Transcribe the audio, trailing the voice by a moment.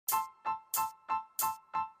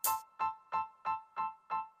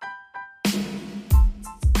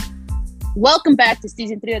Welcome back to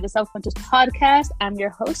season 3 of the Self Conscious Podcast. I'm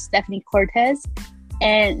your host, Stephanie Cortez,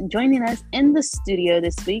 and joining us in the studio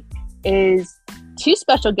this week is two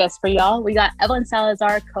special guests for y'all. We got Evelyn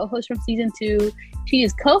Salazar, co-host from season 2. She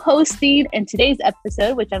is co-hosting in today's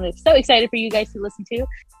episode, which I'm so excited for you guys to listen to.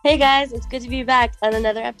 Hey guys, it's good to be back on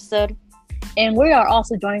another episode. And we are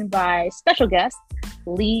also joined by special guest,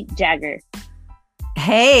 Lee Jagger.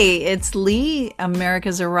 Hey, it's Lee,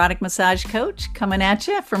 America's erotic massage coach, coming at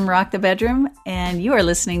you from Rock the Bedroom, and you are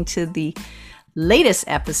listening to the latest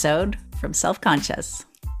episode from Self Conscious.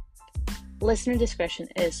 Listener discretion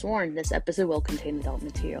is warned. This episode will contain adult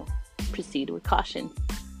material. Proceed with caution.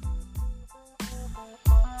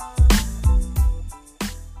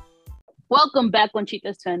 Welcome back,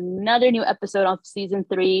 Conchitas, to another new episode of season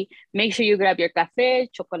 3. Make sure you grab your café,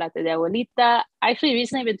 chocolate de abuelita. Actually,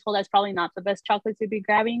 recently I've been told that's probably not the best chocolate to be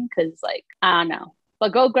grabbing because, I don't know.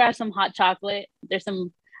 But go grab some hot chocolate. There's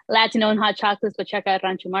some Latino and hot chocolates, but check out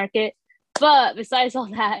Rancho Market. But besides all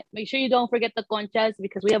that, make sure you don't forget the conchas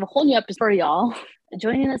because we have a whole new episode for y'all.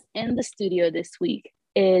 Joining us in the studio this week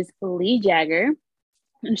is Lee Jagger.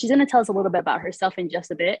 And she's going to tell us a little bit about herself in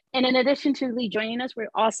just a bit. And in addition to Lee joining us,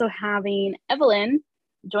 we're also having Evelyn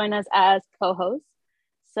join us as co-host.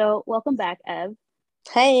 So welcome back, Ev.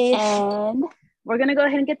 Hey. And we're going to go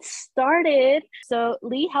ahead and get started. So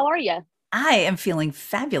Lee, how are you? I am feeling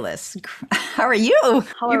fabulous. How are you?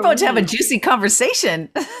 You're about to have a juicy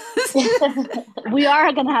conversation. We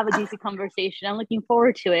are going to have a juicy conversation. I'm looking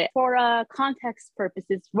forward to it. For context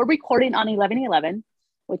purposes, we're recording on 11/11,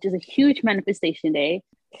 which is a huge manifestation day.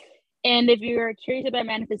 And if you're curious about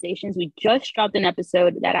manifestations, we just dropped an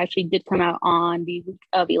episode that actually did come out on the week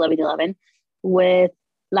of 11/11 with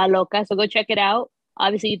La Loca. So go check it out.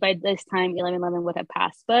 Obviously, by this time, 11/11 would have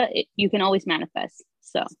passed, but you can always manifest.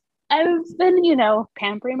 So I've been,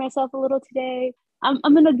 pampering myself a little today.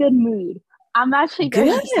 I'm in a good mood. I'm actually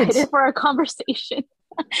very excited for our conversation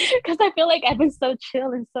because I feel like I've been so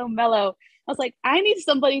chill and so mellow. I was like, I need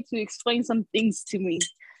somebody to explain some things to me.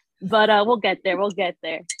 But we'll get there.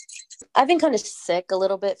 I've been kind of sick a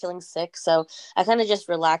little bit, feeling sick. So I kind of just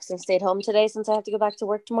relaxed and stayed home today since I have to go back to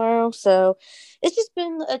work tomorrow. So it's just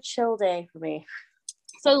been a chill day for me.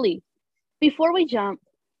 So Lee, before we jump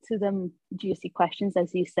to the juicy questions,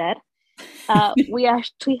 as you said, we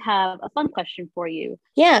actually have a fun question for you.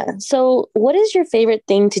 Yeah. So what is your favorite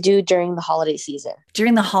thing to do during the holiday season?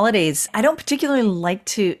 During the holidays, I don't particularly like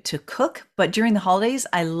to cook, but during the holidays,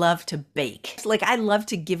 I love to bake. I love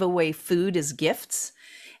to give away food as gifts.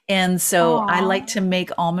 And so I like to make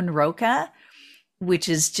almond roca, which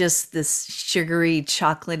is just this sugary,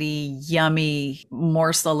 chocolatey, yummy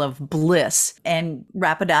morsel of bliss, and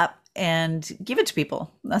wrap it up and give it to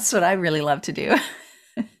people. That's what I really love to do.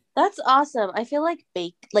 That's awesome. I feel like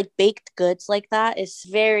baked goods like that is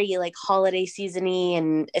very holiday season-y,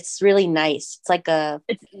 and it's really nice. It's like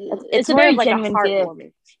it's a very genuine heartwarming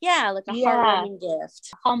gift. Yeah, heartwarming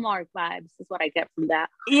gift. Hallmark vibes is what I get from that.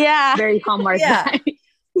 Yeah. Very Hallmark vibes.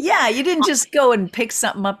 Yeah, you didn't just go and pick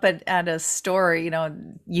something up at a store, you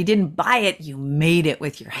didn't buy it, you made it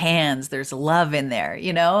with your hands. There's love in there,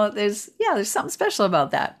 there's something special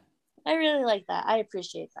about that. I really like that. I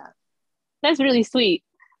appreciate that. That's really sweet.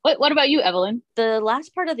 What about you, Evelyn? The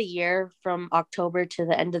last part of the year from October to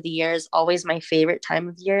the end of the year is always my favorite time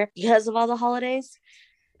of year because of all the holidays.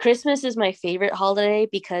 Christmas is my favorite holiday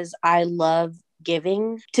because I love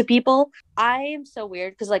giving to people. I am so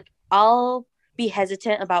weird because I'll be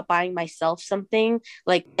hesitant about buying myself something.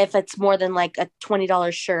 If it's more than a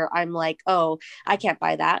 $20 shirt, I'm like, oh, I can't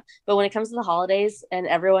buy that. But when it comes to the holidays and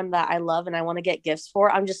everyone that I love and I want to get gifts for,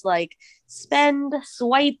 I'm just spend,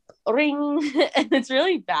 swipe, ring. And it's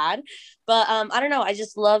really bad. But I don't know. I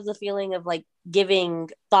just love the feeling of giving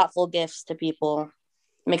thoughtful gifts to people.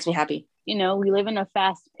 It makes me happy. We live in a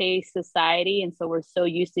fast-paced society, and so we're so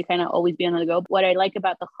used to kind of always being on the go. What I like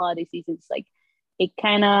about the holiday season is it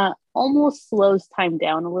kind of almost slows time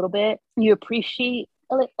down a little bit. You appreciate,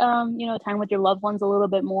 time with your loved ones a little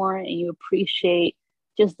bit more, and you appreciate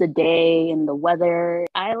just the day and the weather.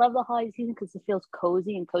 I love the holiday season because it feels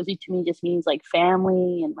cozy, and cozy to me just means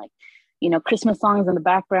family and Christmas songs in the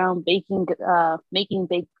background, making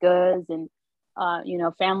baked goods and,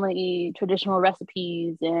 family traditional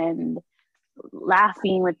recipes and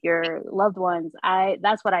laughing with your loved ones.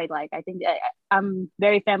 That's what I like. I think I'm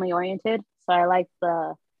very family oriented. So I like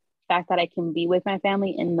the fact that I can be with my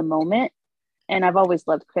family in the moment. And I've always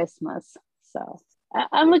loved Christmas. So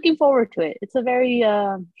I'm looking forward to it. It's a very,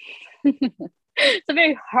 it's a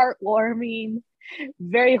very heartwarming,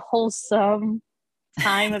 very wholesome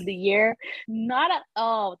time of the year. Not at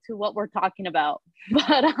all to what we're talking about,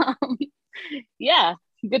 but yeah.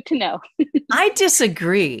 Good to know. I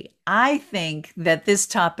disagree. I think that this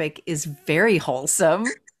topic is very wholesome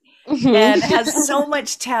and has so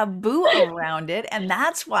much taboo around it. And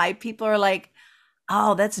that's why people are like,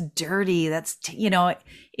 oh, that's dirty. That's,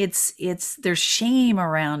 there's shame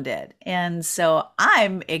around it. And so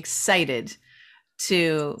I'm excited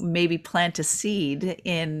to maybe plant a seed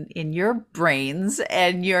in your brains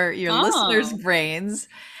and your listeners' brains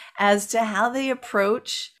as to how they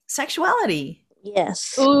approach sexuality.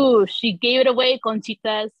 Yes. Ooh, she gave it away,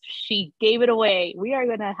 Conchitas. She gave it away. We are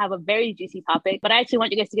going to have a very juicy topic, but I actually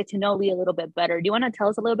want you guys to get to know Lee a little bit better. Do you want to tell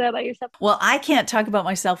us a little bit about yourself? Well, I can't talk about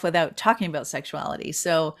myself without talking about sexuality.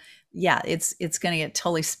 So yeah, it's going to get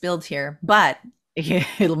totally spilled here, but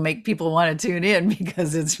it'll make people want to tune in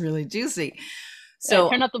because it's really juicy.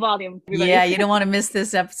 So turn up the volume. Everybody. Yeah, you don't want to miss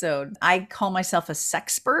this episode. I call myself a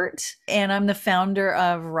sexpert, and I'm the founder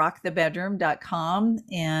of rockthebedroom.com.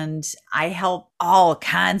 And I help all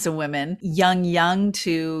kinds of women, young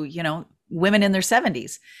to, women in their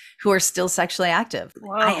 70s who are still sexually active.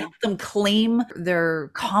 Wow. I help them claim their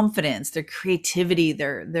confidence, their creativity,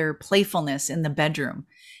 their playfulness in the bedroom.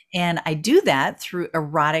 And I do that through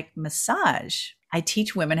erotic massage. I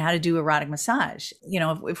teach women how to do erotic massage.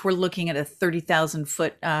 If we're looking at a 30,000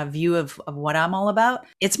 foot view of what I'm all about,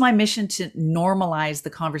 it's my mission to normalize the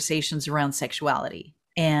conversations around sexuality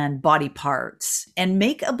and body parts and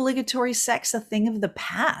make obligatory sex a thing of the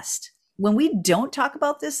past. When we don't talk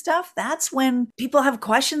about this stuff, that's when people have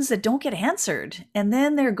questions that don't get answered. And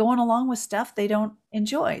then they're going along with stuff they don't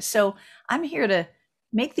enjoy. So I'm here to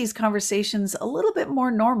make these conversations a little bit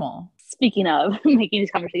more normal. Speaking of making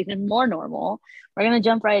these conversations more normal, we're going to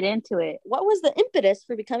jump right into it. What was the impetus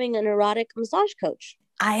for becoming an erotic massage coach?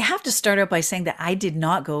 I have to start out by saying that I did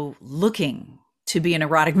not go looking to be an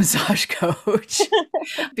erotic massage coach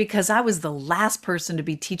because I was the last person to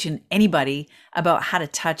be teaching anybody about how to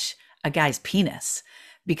touch a guy's penis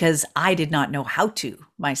because I did not know how to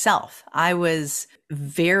myself. I was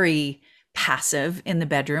very passive in the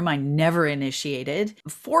bedroom. I never initiated.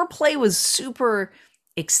 Foreplay was super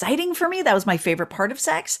exciting for me. That was my favorite part of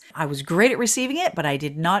sex. I was great at receiving it, but I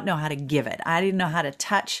did not know how to give it. I didn't know how to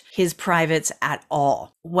touch his privates at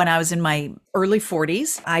all. When I was in my early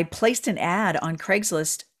 40s, I placed an ad on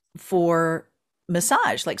Craigslist for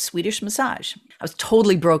massage, like Swedish massage. I was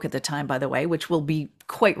totally broke at the time, by the way, which will be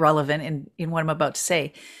quite relevant in what I'm about to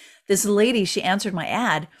say. This lady, she answered my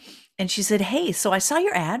ad and she said, "Hey, so I saw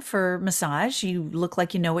your ad for massage. You look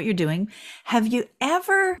like you know what you're doing. Have you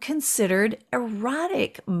ever considered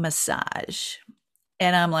erotic massage?"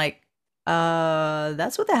 And I'm like,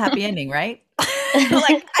 that's with a happy ending, right?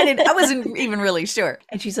 Like I wasn't even really sure.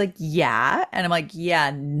 And she's like, "Yeah." And I'm like,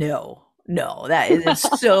 "Yeah, no, that is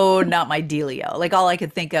so not my dealio." Like all I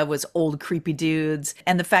could think of was old creepy dudes.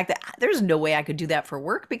 And the fact that there's no way I could do that for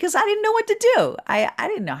work because I didn't know what to do. I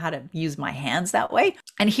didn't know how to use my hands that way.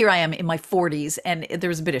 And here I am in my 40s and there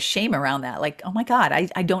was a bit of shame around that. Like, oh my God,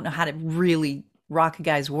 I don't know how to really rock a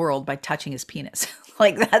guy's world by touching his penis.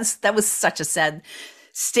 Like that was such a sad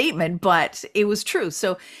statement, but it was true.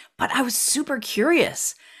 So, but I was super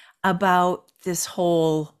curious about this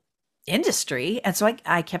whole industry. And so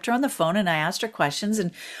I kept her on the phone and I asked her questions.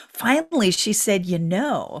 And finally she said,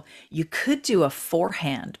 you could do a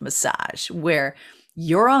forehand massage where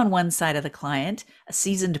you're on one side of the client, a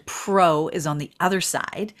seasoned pro is on the other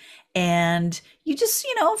side. And you just,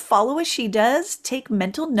 follow as she does, take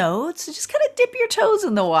mental notes, just kind of dip your toes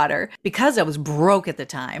in the water. Because I was broke at the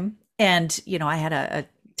time and, I had a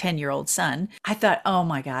 10-year-old son, I thought, oh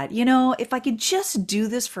my God, if I could just do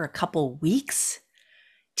this for a couple weeks,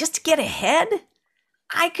 just to get ahead,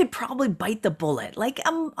 I could probably bite the bullet. Like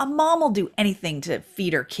a mom will do anything to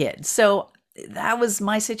feed her kid. So that was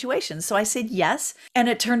my situation. So I said yes. And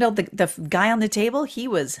it turned out the guy on the table, he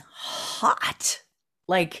was hot,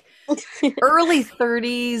 like early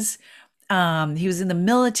 30s. He was in the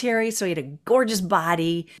military, so he had a gorgeous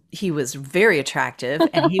body. He was very attractive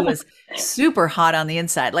and he was super hot on the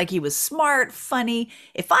inside. Like he was smart, funny.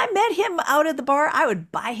 If I met him out at the bar, I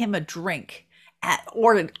would buy him a drink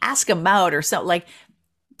or ask him out or something. Like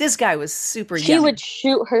this guy was super young. She would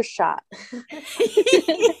shoot her shot.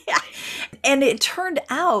 Yeah. And it turned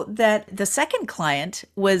out that the second client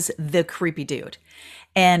was the creepy dude.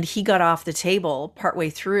 And he got off the table partway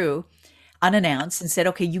through unannounced and said,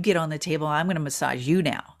 "Okay, you get on the table. I'm going to massage you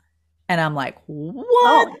now." And I'm like,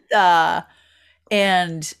 what the?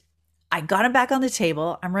 And I got him back on the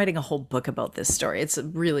table. I'm writing a whole book about this story. It's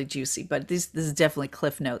really juicy, but this is definitely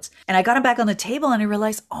Cliff Notes. And I got him back on the table and I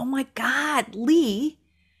realized, oh my God, Lee,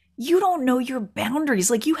 you don't know your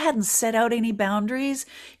boundaries. Like you hadn't set out any boundaries.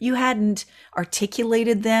 You hadn't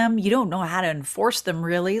articulated them. You don't know how to enforce them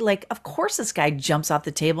really. Like, of course, this guy jumps off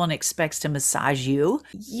the table and expects to massage you.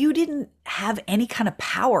 You didn't have any kind of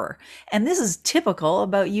power. And this is typical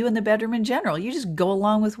about you in the bedroom in general. You just go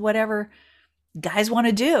along with whatever guys want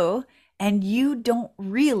to do, and you don't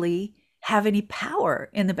really have any power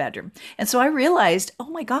in the bedroom. And so I realized, oh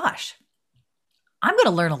my gosh, I'm going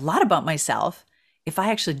to learn a lot about myself if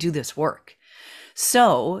I actually do this work.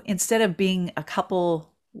 So instead of being a couple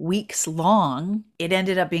weeks long, it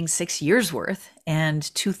ended up being 6 years worth and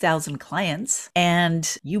 2,000 clients.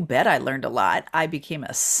 And you bet I learned a lot. I became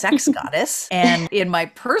a sex goddess. And in my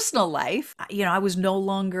personal life, I was no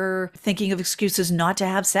longer thinking of excuses not to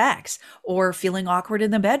have sex or feeling awkward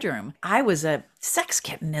in the bedroom. I was a sex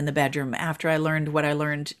kitten in the bedroom after I learned what I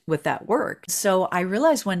learned with that work. So I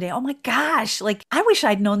realized one day, oh my gosh, like I wish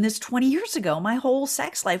I'd known this 20 years ago. My whole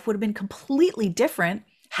sex life would have been completely different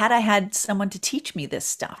had I had someone to teach me this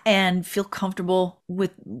stuff and feel comfortable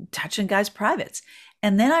with touching guys' privates.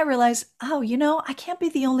 And then I realized, oh, I can't be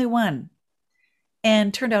the only one.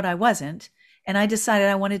 And turned out I wasn't. And I decided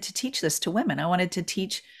I wanted to teach this to women. I wanted to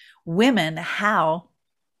teach women how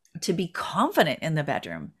to be confident in the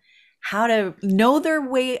bedroom, how to know their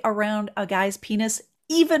way around a guy's penis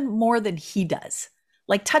even more than he does.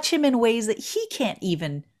 Like touch him in ways that he can't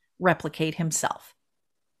even replicate himself.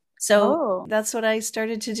 So that's what I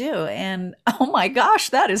started to do. And oh my gosh,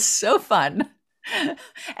 that is so fun.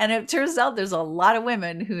 And it turns out there's a lot of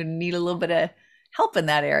women who need a little bit of help in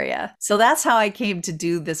that area. So that's how I came to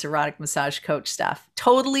do this erotic massage coach stuff,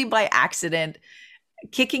 totally by accident,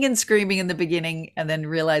 kicking and screaming in the beginning and then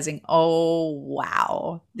realizing, oh,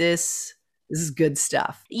 wow, this is good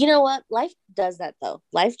stuff. You know what? Life does that though.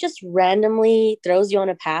 Life just randomly throws you on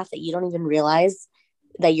a path that you don't even realize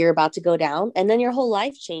that you're about to go down, and then your whole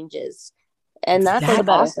life changes, and that's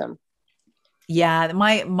awesome. Yeah,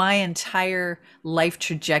 my entire life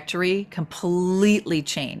trajectory completely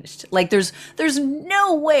changed. Like there's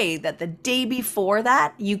no way that the day before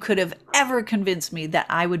that you could have ever convinced me that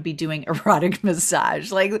I would be doing erotic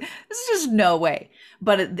massage. Like there's just no way.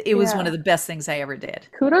 But it was one of the best things I ever did.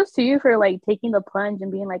 Kudos to you for like taking the plunge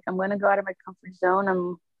and being like, I'm gonna go out of my comfort zone.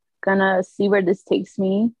 I'm gonna see where this takes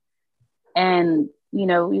me. And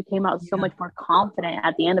you came out so much more confident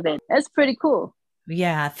at the end of it. That's pretty cool.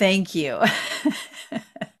 Yeah, thank you.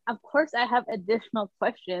 Of course, I have additional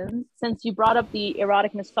questions. Since you brought up the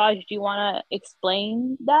erotic massage, do you want to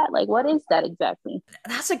explain that? Like, what is that exactly?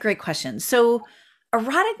 That's a great question. So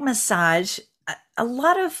erotic massage, a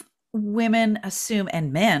lot of women assume,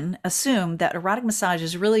 and men assume, that erotic massage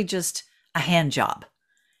is really just a hand job.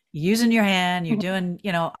 Using your hand, you're doing,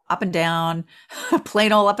 up and down,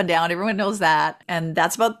 plain old up and down. Everyone knows that. And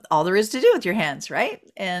that's about all there is to do with your hands, right?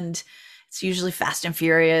 And it's usually fast and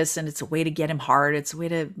furious, and it's a way to get him hard. It's a way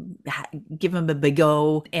to give him a big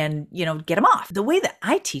go and, get him off. The way that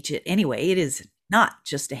I teach it anyway, it is not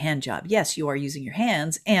just a hand job. Yes, you are using your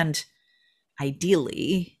hands, and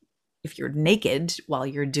ideally, if you're naked while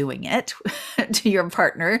you're doing it to your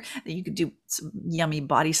partner, you could do some yummy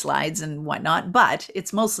body slides and whatnot, but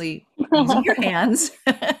it's mostly using your hands.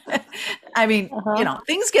 I mean,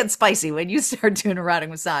 things get spicy when you start doing erotic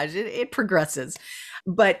massage. It progresses,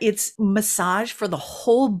 but it's massage for the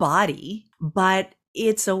whole body, but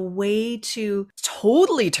it's a way to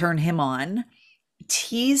totally turn him on,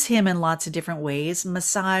 tease him in lots of different ways,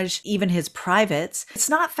 massage even his privates. It's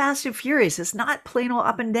not fast and furious. It's not plain old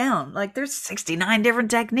up and down. Like there's 69 different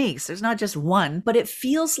techniques. There's not just one, but it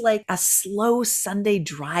feels like a slow Sunday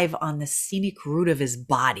drive on the scenic route of his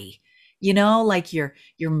body. Like you're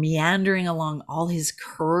meandering along all his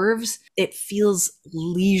curves. It feels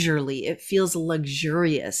leisurely. It feels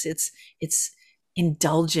luxurious. It's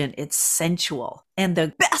indulgent, it's sensual. And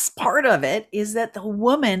the best part of it is that the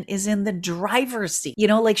woman is in the driver's seat.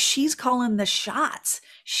 Like she's calling the shots.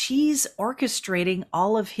 She's orchestrating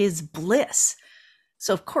all of his bliss.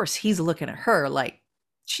 So of course he's looking at her like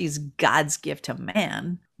she's God's gift to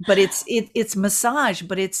man. But it's massage,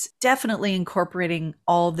 but it's definitely incorporating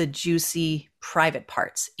all the juicy private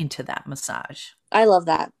parts into that massage. I love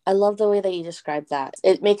that. I love the way that you describe that.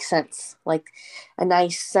 It makes sense. Like a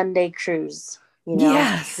nice Sunday cruise.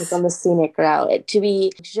 Yes. Like on the scenic route, to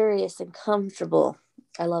be luxurious and comfortable.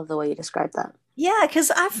 I love the way you describe that. Yeah, because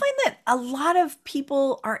I find that a lot of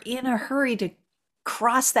people are in a hurry to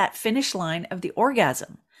cross that finish line of the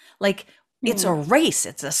orgasm. Like it's a race,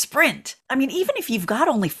 it's a sprint. I mean, even if you've got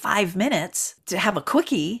only 5 minutes to have a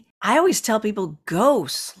quickie, I always tell people go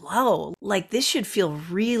slow. Like this should feel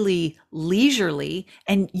really leisurely.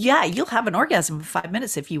 And yeah, you'll have an orgasm in 5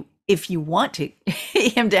 minutes if you if you want to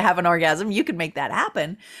him to have an orgasm, you can make that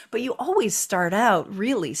happen, but you always start out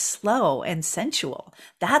really slow and sensual.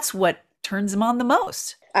 That's what turns him on the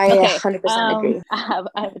most. I Okay. 100% agree. I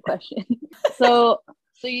have a question. So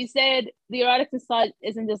you said the erotic massage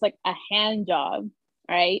isn't just like a hand job,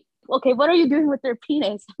 right? Okay, what are you doing with their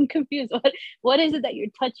penis? I'm confused. What is it that you're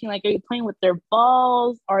touching? Like, are you playing with their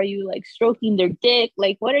balls? Are you like stroking their dick?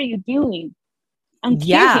 Like, what are you doing? I'm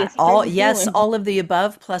curious. All of the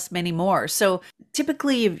above plus many more. So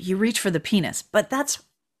typically you reach for the penis, but that's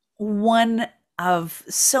one of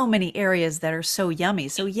so many areas that are so yummy.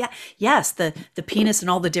 So yes, the penis and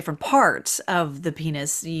all the different parts of the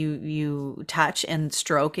penis you touch and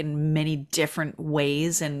stroke in many different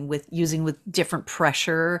ways, and with different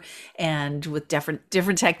pressure and with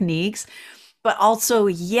different techniques. But also,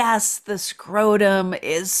 yes, the scrotum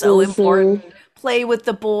is so important. Play with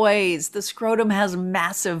the boys. The scrotum has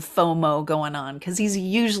massive FOMO going on because he's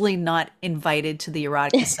usually not invited to the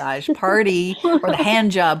erotic massage party or the hand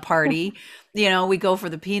job party. We go for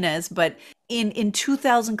the penis. But in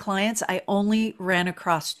 2,000 clients, I only ran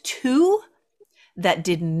across 2 that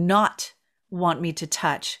did not want me to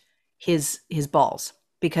touch his balls,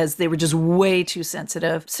 because they were just way too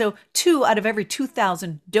sensitive. So 2 out of every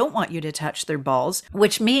 2,000 don't want you to touch their balls,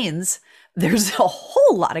 which means there's a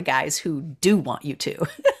whole lot of guys who do want you to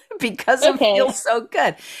because it feels so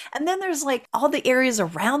good. And then there's like all the areas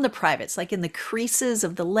around the privates, like in the creases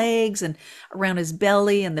of the legs and around his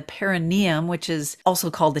belly and the perineum, which is also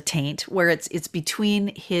called the taint, where it's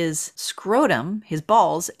between his scrotum, his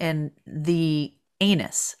balls, and the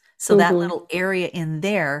anus. So that little area in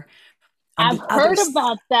there. I've heard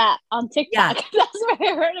about that on TikTok. Yeah. That's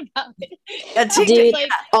where I heard about it. Dude,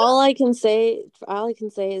 all I can say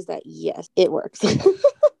is that yes, it works.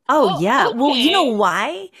 Oh yeah. Okay. Well, you know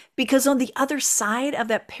why? Because on the other side of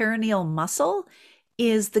that perineal muscle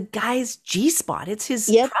is the guy's G-spot. It's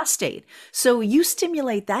his prostate. So you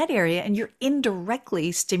stimulate that area and you're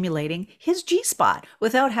indirectly stimulating his G-spot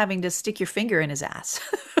without having to stick your finger in his ass.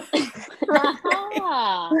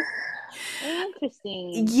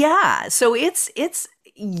 Interesting. Yeah. So it's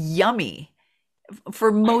yummy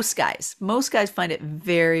for most guys. Most guys find it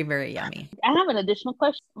very, very yummy. I have an additional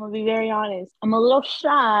question. I'm gonna be very honest. I'm a little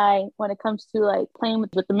shy when it comes to like playing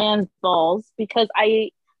with the man's balls, because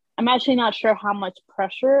I'm actually not sure how much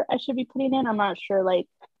pressure I should be putting in. I'm not sure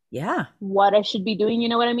what I should be doing. You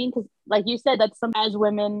know what I mean? Because like you said, that as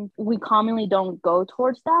women, we commonly don't go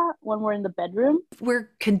towards that when we're in the bedroom. We're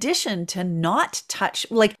conditioned to not touch.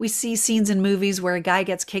 Like we see scenes in movies where a guy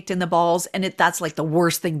gets kicked in the balls and that's like the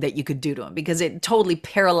worst thing that you could do to him, because it totally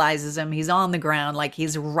paralyzes him. He's on the ground, like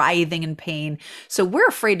he's writhing in pain. So we're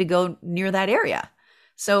afraid to go near that area.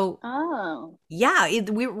 So,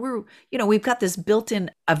 we've got this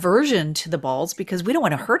built-in aversion to the balls because we don't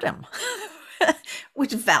want to hurt him.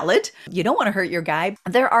 Which is valid. You don't want to hurt your guy.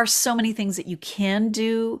 There are so many things that you can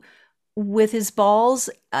do with his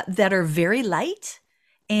balls that are very light,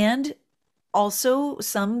 and also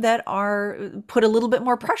some that are put a little bit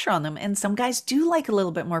more pressure on them. And some guys do like a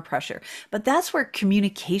little bit more pressure, but that's where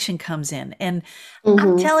communication comes in. And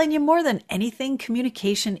I'm telling you, more than anything,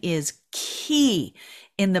 communication is key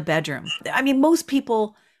in the bedroom. I mean, most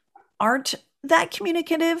people aren't that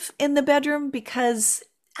communicative in the bedroom because,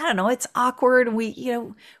 I don't know, it's awkward.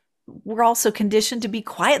 We're also conditioned to be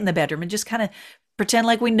quiet in the bedroom and just kind of pretend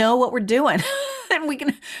like we know what we're doing. And we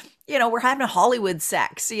can, we're having a Hollywood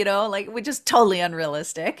sex, like we're just totally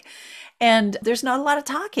unrealistic. And there's not a lot of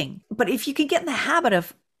talking. But if you can get in the habit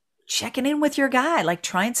of checking in with your guy, like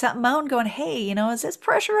trying something out and going, hey, is this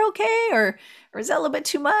pressure okay? Or is that a little bit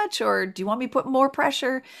too much? Or do you want me to put more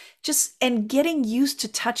pressure? And getting used to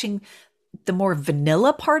touching the more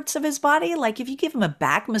vanilla parts of his body. Like if you give him a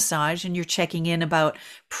back massage and you're checking in about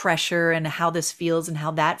pressure and how this feels and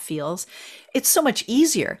how that feels, it's so much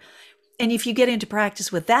easier. And if you get into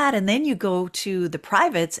practice with that and then you go to the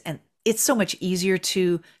privates, and it's so much easier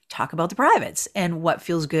to talk about the privates and what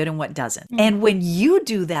feels good and what doesn't. Mm-hmm. And when you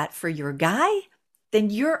do that for your guy, then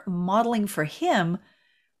you're modeling for him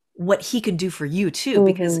what he can do for you too.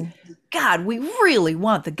 Because God, we really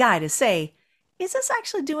want the guy to say, is this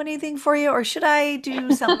actually doing anything for you, or should I do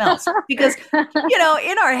something else? Because,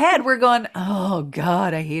 in our head, we're going, oh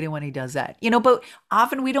God, I hate it when he does that. But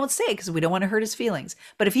often we don't say it because we don't want to hurt his feelings.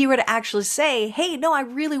 But if he were to actually say, hey, no, I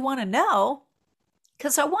really want to know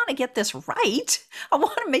because I want to get this right. I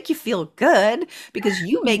want to make you feel good because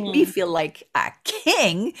you make me feel like a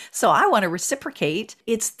king. So I want to reciprocate.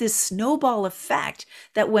 It's this snowball effect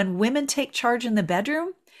that when women take charge in the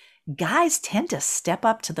bedroom, guys tend to step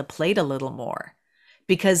up to the plate a little more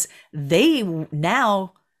because they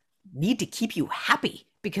now need to keep you happy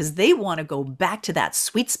because they want to go back to that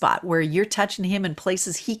sweet spot where you're touching him in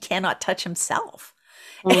places he cannot touch himself.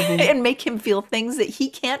 Mm-hmm. And make him feel things that he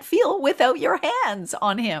can't feel without your hands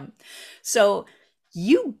on him. So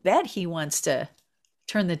you bet he wants to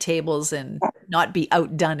turn the tables and not be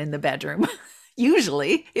outdone in the bedroom.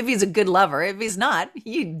 Usually, if he's a good lover. If he's not,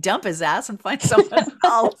 you dump his ass and find someone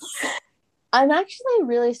else. I'm actually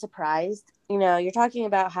really surprised. You know, you're talking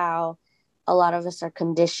about how a lot of us are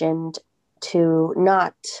conditioned to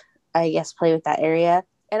not, I guess, play with that area.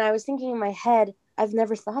 And I was thinking in my head, I've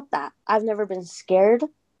never thought that. I've never been scared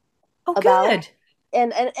about it.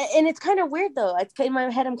 And it's kind of weird though. It's in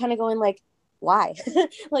my head, I'm kind of going like, why?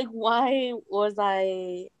 Like, why was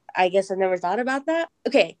I guess I've never thought about that.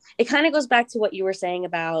 Okay. It kind of goes back to what you were saying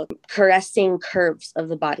about caressing curves of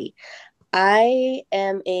the body. I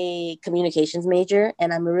am a communications major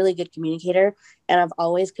and I'm a really good communicator. And I've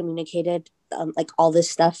always communicated like all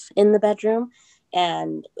this stuff in the bedroom,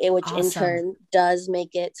 and which awesome. In turn does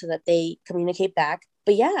make it so that they communicate back.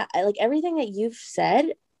 But yeah, I like everything that you've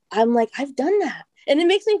said. I'm like, I've done that. And it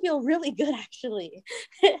makes me feel really good, actually.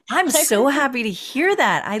 I'm so happy to hear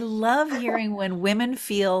that. I love hearing when women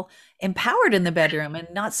feel empowered in the bedroom and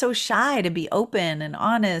not so shy to be open and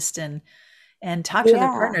honest and talk to their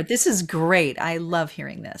partner. This is great. I love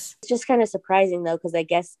hearing this. It's just kind of surprising, though, because I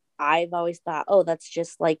guess I've always thought, oh, that's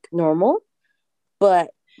just like normal.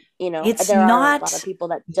 But, you know, it's there not are a lot of people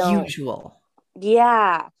that don't. Usual.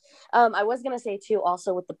 Yeah. I was going to say, too,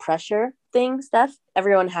 also with the pressure thing stuff,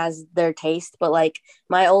 everyone has their taste. But like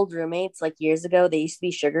my old roommates, like years ago, they used to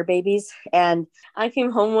be sugar babies. And I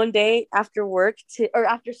came home one day after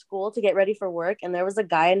after school to get ready for work. And there was a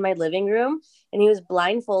guy in my living room and he was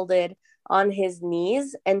blindfolded on his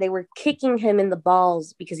knees and they were kicking him in the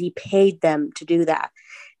balls because he paid them to do that.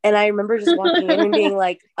 And I remember just walking in and being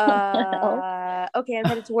like, okay, I'm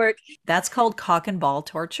headed to work. That's called cock and ball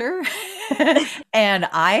torture. And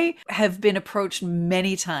I have been approached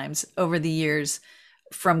many times over the years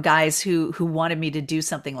from guys who wanted me to do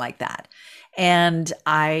something like that. And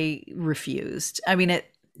I refused. I mean,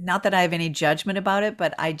 not that I have any judgment about it,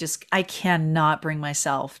 but I cannot bring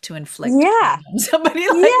myself to inflict pain on somebody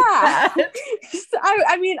like that.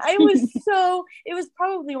 I mean, it was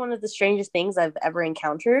probably one of the strangest things I've ever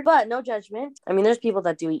encountered, but no judgment. I mean, there's people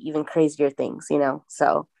that do even crazier things, you know,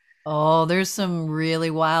 so. Oh, there's some really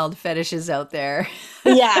wild fetishes out there.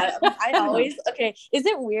 Yeah, okay. Is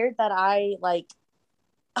it weird that I like,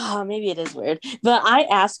 oh, maybe it is weird, but I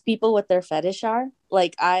ask people what their fetish are,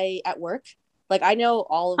 like at work. Like, I know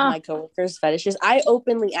all of my coworkers' fetishes. I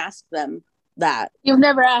openly ask them that. You've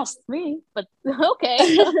never asked me, but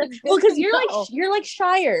okay. Well, because you're like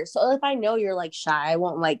shyer. So if I know you're like shy, I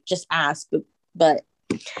won't like just ask. But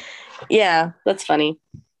yeah, that's funny.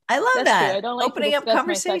 I love that. True. I don't like opening up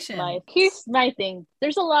conversation. Here's my thing.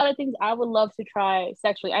 There's a lot of things I would love to try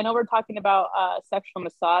sexually. I know we're talking about sexual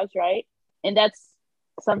massage, right? And that's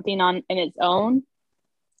something in its own.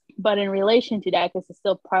 But in relation to that, because it's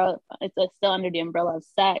still under the umbrella of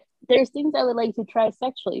sex, there's things I would like to try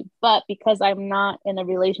sexually. But because I'm not in a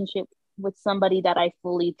relationship with somebody that I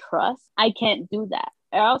fully trust, I can't do that.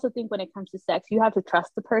 I also think when it comes to sex, you have to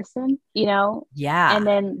trust the person, you know? Yeah. And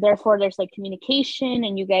then therefore there's like communication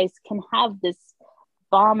and you guys can have this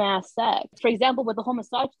bomb ass sex. For example, with the whole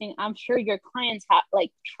massage thing, I'm sure your clients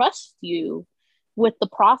trust you with the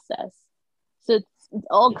process. So it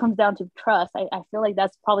all comes down to trust. I feel like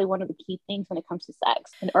that's probably one of the key things when it comes to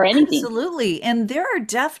sex or anything. Absolutely. And there are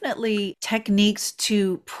definitely techniques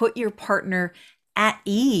to put your partner at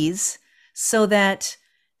ease so that,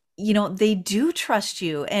 you know, they do trust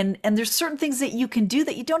you. And there's certain things that you can do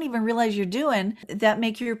that you don't even realize you're doing that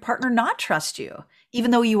make your partner not trust you,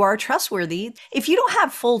 even though you are trustworthy. If you don't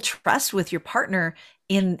have full trust with your partner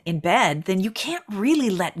in bed, then you can't really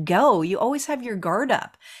let go. You always have your guard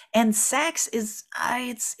up. And sex is,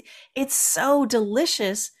 it's so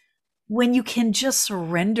delicious when you can just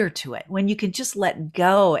surrender to it, when you can just let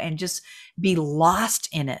go and just be lost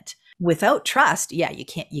in it. Without trust, yeah, you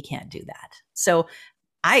can't do that. So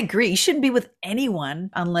I agree. You shouldn't be with anyone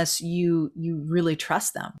unless you really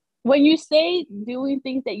trust them. When you say doing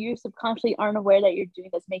things that you subconsciously aren't aware that you're doing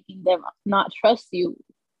that's making them not trust you,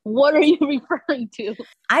 what are you referring to?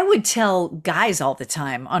 I would tell guys all the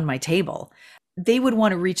time on my table, they would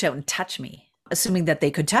want to reach out and touch me. assuming that they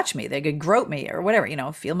could touch me, they could grope me or whatever,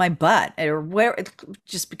 feel my butt or where,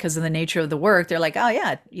 just because of the nature of the work. They're like, oh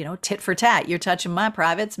yeah, tit for tat. You're touching my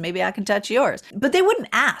privates. Maybe I can touch yours. But they wouldn't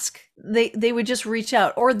ask. They would just reach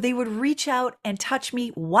out, or they would reach out and touch me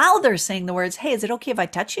while they're saying the words, hey, is it okay if I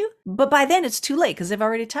touch you? But by then it's too late because they've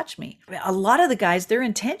already touched me. A lot of the guys, their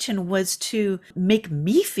intention was to make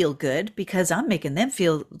me feel good because I'm making them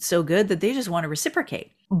feel so good that they just want to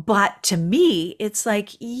reciprocate. But to me, it's like,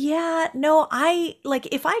 yeah, no,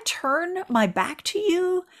 if I turn my back to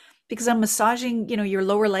you because I'm massaging, your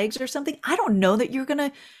lower legs or something, I don't know that you're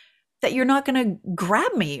not going to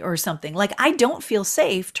grab me or something. Like, I don't feel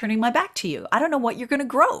safe turning my back to you. I don't know what you're going to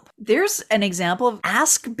grope. There's an example of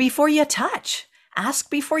ask before you touch. Ask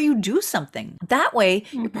before you do something. That way,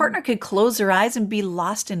 your partner could close their eyes and be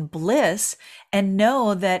lost in bliss and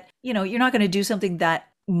know that, you're not going to do something that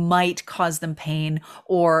might cause them pain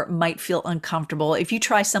or might feel uncomfortable. If you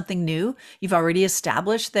try something new, you've already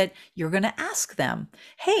established that you're going to ask them,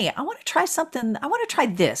 hey, I want to try something. I want to try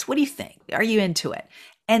this. What do you think? Are you into it?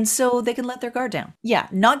 And so they can let their guard down. Yeah,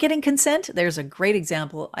 not getting consent, there's a great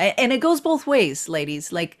example. And it goes both ways,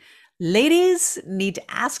 ladies. Like, ladies need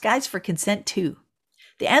to ask guys for consent too.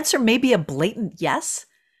 The answer may be a blatant yes,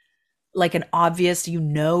 like an obvious,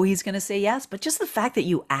 he's going to say yes, but just the fact that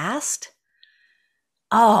you asked,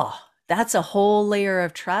 oh, that's a whole layer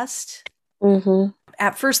of trust. Mm-hmm.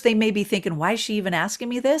 At first, they may be thinking, why is she even asking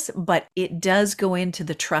me this? But it does go into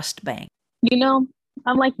the trust bank.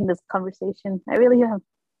 I'm liking this conversation. I really am.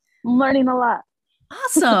 I'm learning a lot.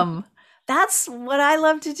 Awesome. That's what I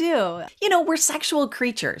love to do. We're sexual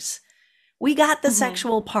creatures. We got the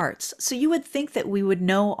sexual parts. So you would think that we would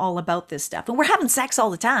know all about this stuff. And we're having sex all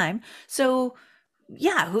the time. So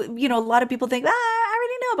yeah, a lot of people think, I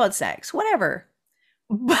already know about sex, whatever.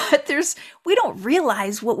 But we don't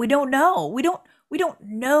realize what we don't know. We don't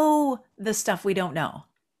know the stuff we don't know.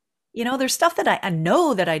 There's stuff that I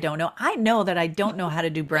know that I don't know. I know that I don't know how to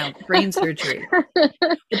do brain surgery. But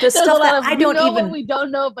the stuff that I don't even... we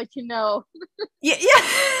don't know, but Yeah.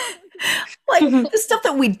 Like the stuff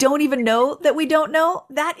that we don't even know that we don't know,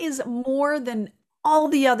 that is more than all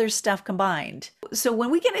the other stuff combined. So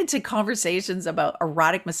when we get into conversations about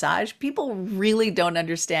erotic massage, people really don't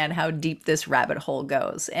understand how deep this rabbit hole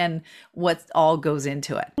goes and what all goes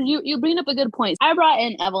into it. You bring up a good point. I brought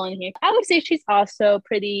in Evelyn here. I would say she's also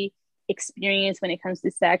pretty experienced when it comes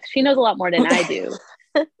to sex. She knows a lot more than I do.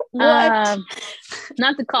 What?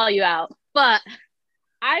 Not to call you out, but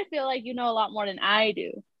I feel like you know a lot more than I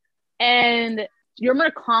do. And you're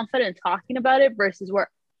more confident talking about it versus where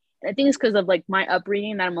I think it's because of like my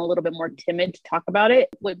upbringing that I'm a little bit more timid to talk about it.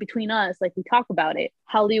 Between us, like we talk about it.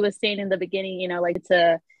 How Lee was saying in the beginning, like it's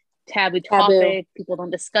a taboo topic. People don't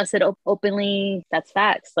discuss it openly. That's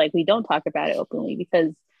facts. Like we don't talk about it openly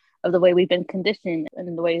because of the way we've been conditioned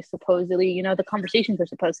and the way supposedly, the conversations we're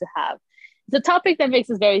supposed to have. It's a topic that makes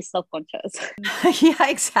us very self-conscious. Yeah,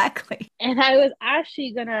 exactly. And I was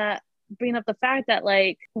actually gonna bring up the fact that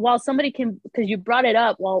like while somebody can, because you brought it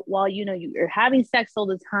up, while you're having sex all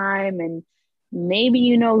the time and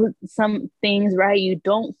maybe some things, right, you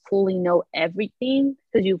don't fully know everything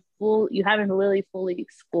because you haven't really fully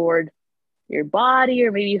explored your body,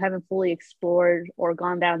 or maybe you haven't fully explored or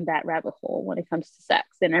gone down that rabbit hole when it comes to sex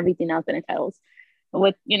and everything else that entails.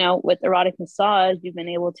 With erotic massage, you've been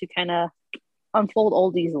able to kind of unfold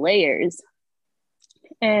all these layers.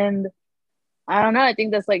 And I don't know, I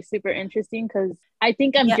think that's like super interesting because I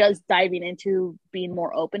think I'm just diving into being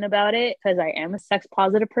more open about it because I am a sex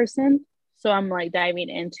positive person. So I'm like diving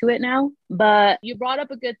into it now. But you brought up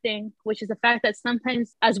a good thing, which is the fact that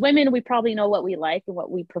sometimes as women, we probably know what we like and what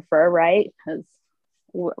we prefer, right? Because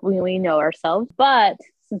we know ourselves. But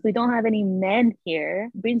since we don't have any men here,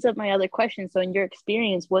 brings up my other question. So in your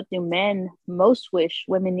experience, what do men most wish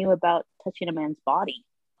women knew about touching a man's body?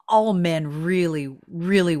 All men really,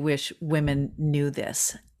 really wish women knew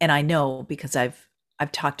this. And I know because I've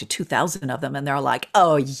talked to 2,000 of them and they're like,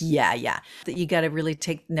 oh, yeah. That you got to really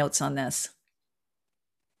take notes on this.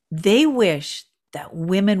 They wish that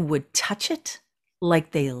women would touch it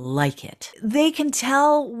like they like it. They can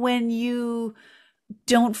tell when you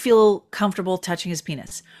don't feel comfortable touching his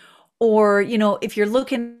penis. Or, if you're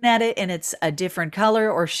looking at it and it's a different color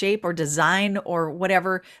or shape or design or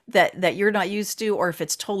whatever that you're not used to, or if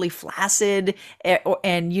it's totally flaccid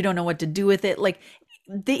and you don't know what to do with it, like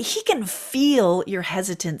he can feel your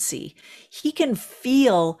hesitancy. He can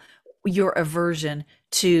feel your aversion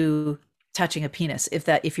to touching a penis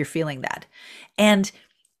if you're feeling that. And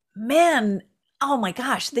man, oh my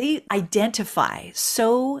gosh, they identify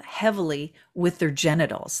so heavily with their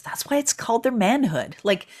genitals. That's why it's called their manhood.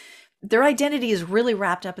 Like Their identity is really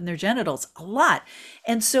wrapped up in their genitals a lot.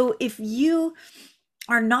 And so if you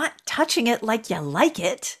are not touching it like you like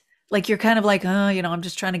it, like you're kind of like, oh, I'm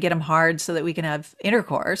just trying to get them hard so that we can have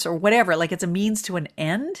intercourse or whatever, like it's a means to an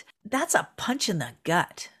end, that's a punch in the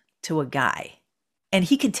gut to a guy. And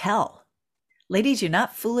he can tell. Ladies, you're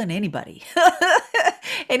not fooling anybody.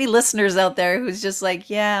 Any listeners out there who's just like,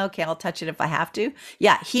 yeah, okay, I'll touch it if I have to.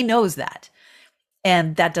 Yeah, he knows that.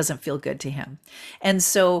 And that doesn't feel good to him. And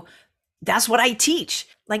so that's what I teach.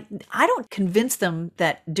 Like, I don't convince them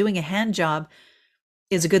that doing a hand job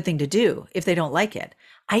is a good thing to do if they don't like it.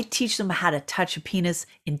 I teach them how to touch a penis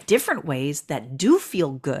in different ways that do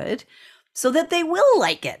feel good so that they will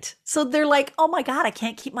like it. So they're like, oh my God, I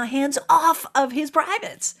can't keep my hands off of his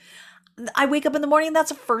privates. I wake up in the morning, that's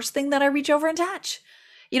the first thing that I reach over and touch.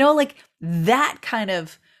 Like that kind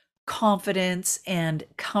of confidence and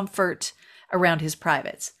comfort around his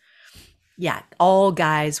privates. Yeah, all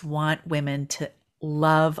guys want women to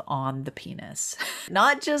love on the penis,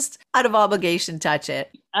 not just out of obligation touch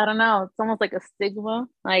it. I don't know. It's almost like a stigma,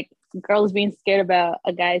 like girls being scared about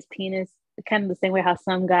a guy's penis, kind of the same way how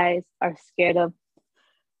some guys are scared of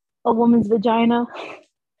a woman's vagina.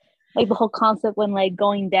 Like the whole concept when like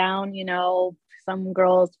going down, some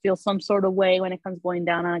girls feel some sort of way when it comes going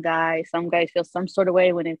down on a guy. Some guys feel some sort of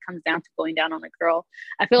way when it comes down to going down on a girl.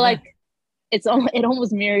 I feel like it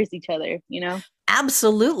almost mirrors each other,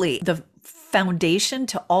 Absolutely. The foundation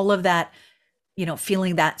to all of that,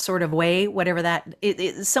 feeling that sort of way, whatever that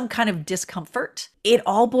is, some kind of discomfort. It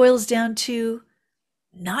all boils down to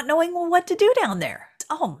not knowing what to do down there.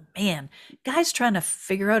 Oh man, guys trying to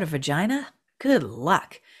figure out a vagina. Good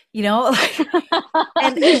luck. And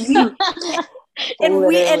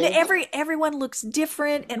everyone looks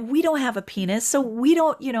different, and we don't have a penis, so we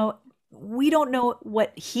don't know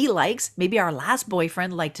what he likes. Maybe our last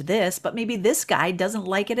boyfriend liked this, but maybe this guy doesn't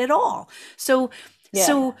like it at all. So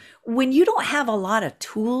when you don't have a lot of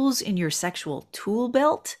tools in your sexual tool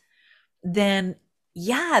belt, then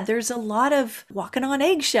there's a lot of walking on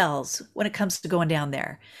eggshells when it comes to going down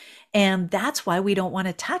there. And that's why we don't want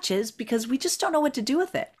to touch it, because we just don't know what to do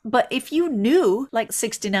with it. But if you knew like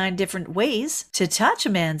 69 different ways to touch a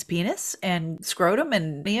man's penis and scrotum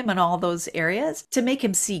and him and all those areas to make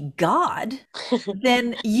him see God,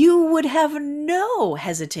 then you would have no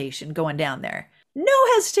hesitation going down there.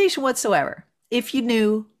 No hesitation whatsoever. If you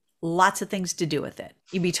knew lots of things to do with it,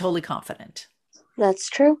 you'd be totally confident. That's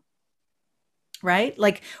true. Right?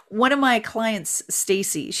 Like one of my clients,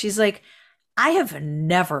 Stacy, she's like, I have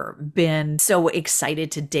never been so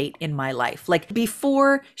excited to date in my life. Like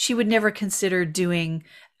before, she would never consider doing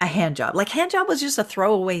a hand job. Like hand job was just a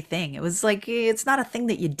throwaway thing. It was like, it's not a thing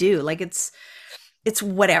that you do. Like it's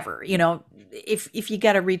whatever, if you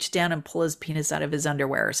got to reach down and pull his penis out of his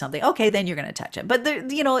underwear or something, okay, then you're going to touch it. But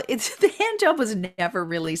the hand job was never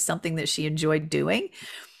really something that she enjoyed doing.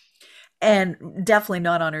 And definitely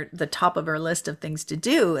not on the top of her list of things to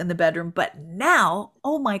do in the bedroom. But now,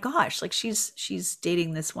 oh my gosh, like she's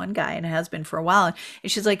dating this one guy and has been for a while.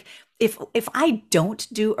 And she's like, if I don't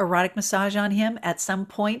do erotic massage on him at some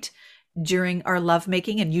point during our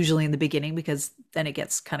lovemaking, and usually in the beginning, because then it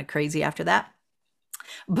gets kind of crazy after that.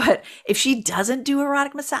 But if she doesn't do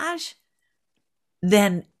erotic massage,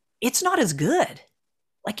 then it's not as good.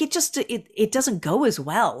 Like it doesn't go as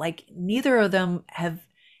well. Like neither of them have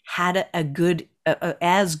had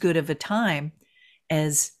as good of a time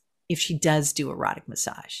as if she does do erotic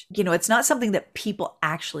massage. It's not something that people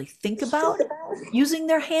actually think about using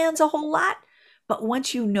their hands a whole lot. But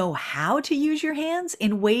once you know how to use your hands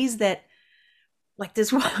in ways that, like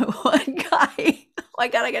this one guy, oh my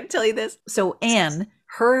God, I got to tell you this. So Anne,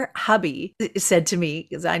 her hubby, said to me,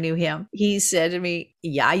 because I knew him, he said to me,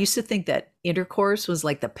 yeah, I used to think that intercourse was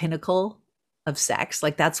like the pinnacle of sex.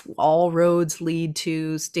 Like that's all roads lead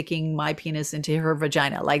to sticking my penis into her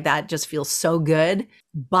vagina. Like that just feels so good.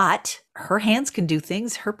 But her hands can do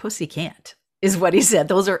things her pussy can't, is what he said.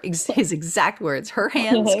 Those are his exact words. Her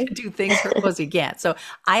hands can do things her pussy can't. So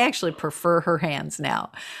I actually prefer her hands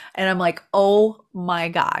now. And I'm like, oh my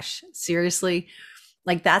gosh, seriously?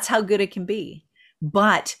 Like that's how good it can be.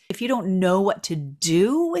 But if you don't know what to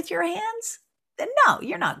do with your hands, then no,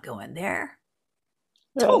 you're not going there.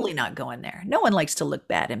 Totally not going there. No one likes to look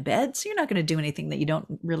bad in bed, so you're not going to do anything that you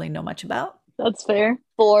don't really know much about. That's fair.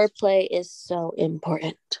 Foreplay is so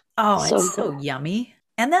important. Oh, it's so yummy.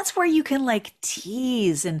 And that's where you can like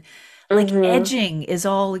tease and like edging is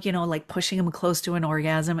all, like pushing them close to an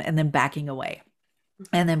orgasm and then backing away.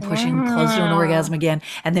 And then pushing them close to an orgasm again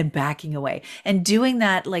and then backing away. And doing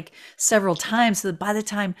that like several times so that by the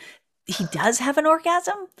time he does have an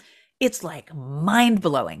orgasm, it's like mind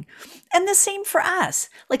blowing. And the same for us.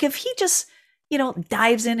 Like if he just,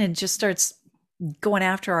 dives in and just starts going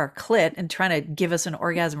after our clit and trying to give us an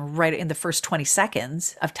orgasm right in the first 20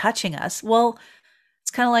 seconds of touching us, well,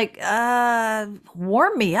 it's kind of like,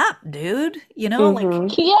 warm me up, dude.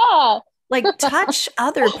 Yeah. Like touch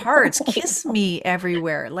other parts, kiss me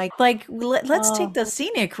everywhere. Let's take the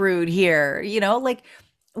scenic route here. Like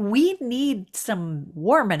we need some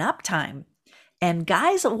warming up time. And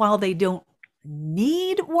guys, while they don't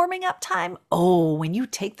need warming up time, when you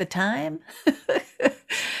take the time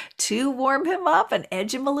to warm him up and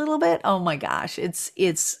edge him a little bit, oh my gosh,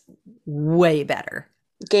 it's way better.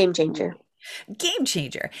 Game changer. Game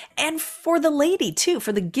changer. And for the lady too,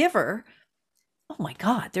 for the giver, oh my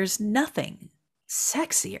God, there's nothing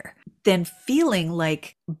sexier than feeling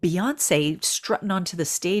like Beyonce strutting onto the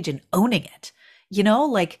stage and owning it,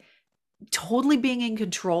 like totally being in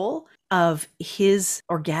control of his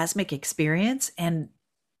orgasmic experience. And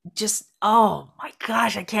just, oh my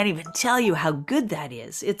gosh, I can't even tell you how good that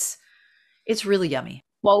is. It's really yummy.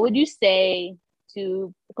 What would you say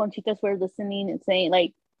to Conchitas who are listening and saying,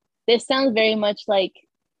 like, this sounds very much like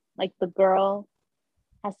the girl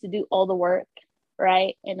has to do all the work,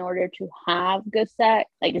 right, in order to have good sex?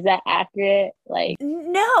 Like, is that accurate? Like,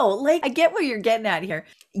 no, like I get what you're getting at here.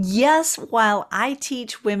 Yes, while I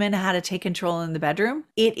teach women how to take control in the bedroom,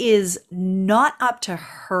 it is not up to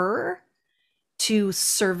her to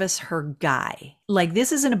service her guy. Like,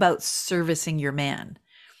 this isn't about servicing your man,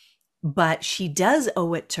 but she does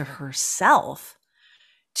owe it to herself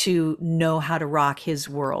to know how to rock his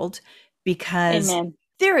world, because Amen.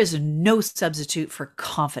 There is no substitute for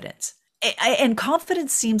confidence. And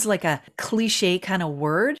confidence seems like a cliche kind of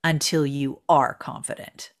word until you are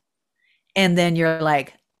confident. And then you're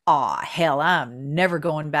like, oh, hell, I'm never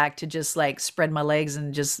going back to just like spread my legs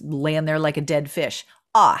and just laying there like a dead fish.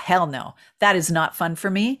 Oh, hell no. That is not fun for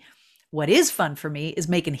me. What is fun for me is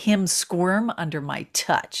making him squirm under my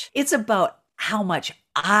touch. It's about how much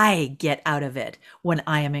I get out of it when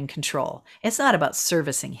I am in control. It's not about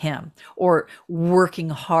servicing him or working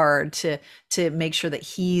hard to make sure that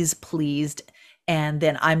he's pleased and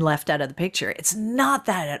then I'm left out of the picture. It's not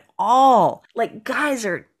that at all. Like, guys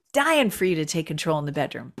are dying for you to take control in the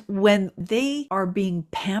bedroom. When they are being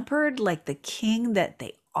pampered like the king that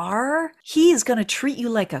they are, he is going to treat you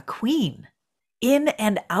like a queen in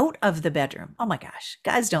and out of the bedroom. Oh my gosh,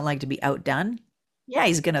 guys don't like to be outdone. Yeah,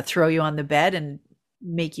 he's going to throw you on the bed and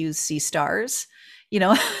make you see stars.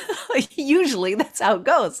 Usually that's how it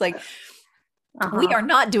goes. Like, we are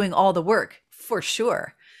not doing all the work for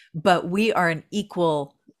sure, but we are an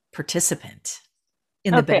equal participant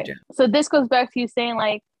in the bedroom. So this goes back to you saying,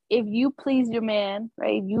 like, if you please your man,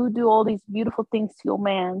 right? If you do all these beautiful things to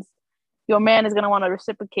your man is going to want to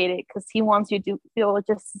reciprocate it because he wants you to feel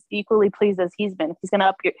just as equally pleased as he's been. He's going to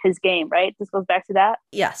up his game, right? This goes back to that?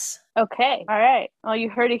 Yes. Okay. All right. Oh, you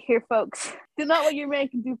heard it here, folks. Do not what your man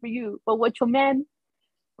can do for you, but what your man...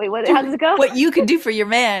 Wait, what? How does it go? What you can do for your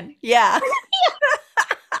man. Yeah.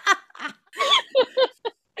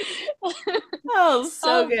 Oh,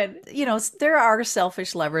 so good. There are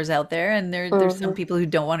selfish lovers out there, and there's some people who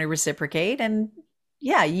don't want to reciprocate, and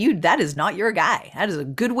yeah, that is not your guy. That is a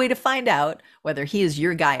good way to find out whether he is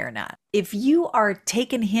your guy or not. If you are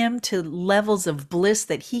taking him to levels of bliss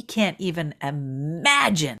that he can't even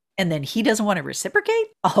imagine, and then he doesn't want to reciprocate,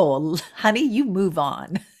 oh, honey, you move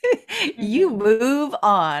on. You move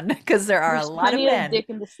on, because there are a lot of men. Dick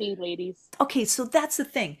in the sea, ladies. Okay, so that's the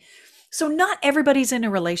thing. So not everybody's in a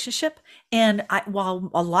relationship. And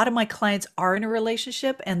while a lot of my clients are in a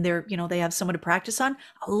relationship and they have someone to practice on,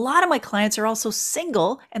 a lot of my clients are also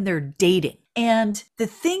single and they're dating. And the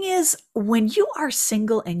thing is, when you are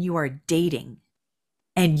single and you are dating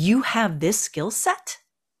and you have this skill set,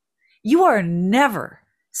 you are never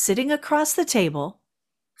sitting across the table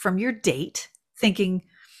from your date thinking,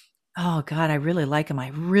 oh God, I really like him.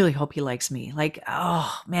 I really hope he likes me. Like,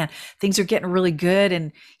 oh man, things are getting really good.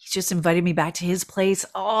 And he's just invited me back to his place.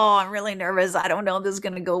 Oh, I'm really nervous. I don't know if this is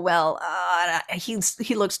going to go well.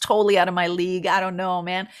 He looks totally out of my league. I don't know,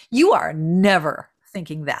 man. You are never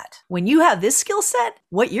thinking that. When you have this skill set,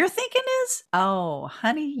 what you're thinking is, oh,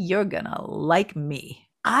 honey, you're going to like me.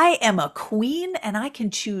 I am a queen and I can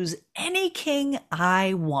choose any king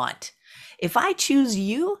I want. If I choose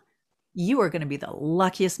you, you are going to be the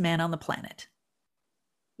luckiest man on the planet.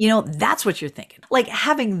 That's what you're thinking. Like,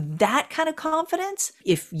 having that kind of confidence,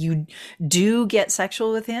 if you do get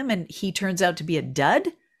sexual with him and he turns out to be a dud,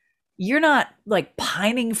 you're not like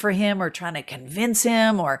pining for him or trying to convince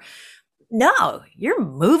him no, you're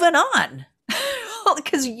moving on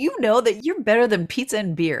because you know that you're better than pizza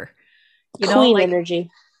and beer. Queen energy.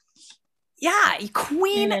 Yeah,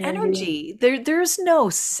 queen Queen energy. energy. There's no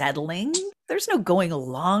settling. There's no going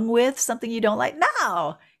along with something you don't like.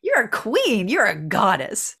 No, you're a queen. You're a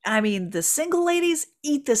goddess. I mean, the single ladies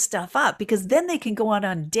eat this stuff up because then they can go out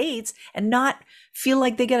on dates and not feel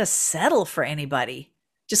like they got to settle for anybody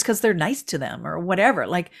just because they're nice to them or whatever.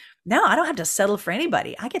 Like, no, I don't have to settle for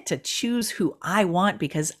anybody. I get to choose who I want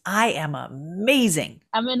because I am amazing.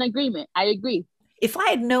 I'm in agreement. I agree. If I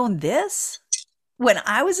had known this when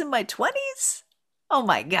I was in my 20s, oh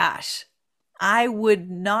my gosh, I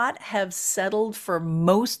would not have settled for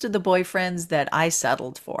most of the boyfriends that I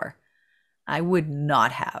settled for. I would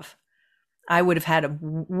not have. I would have had a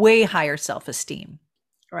way higher self-esteem,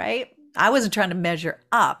 right? I wasn't trying to measure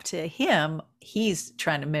up to him. He's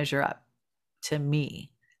trying to measure up to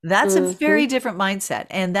me. That's a very different mindset.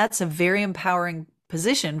 And that's a very empowering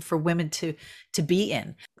position for women to be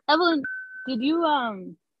in. Evelyn, did you, I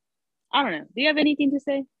don't know, do you have anything to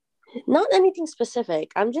say? Not anything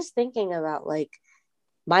specific. I'm just thinking about like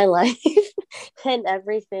my life and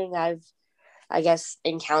everything I've, I guess,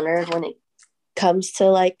 encountered when it comes to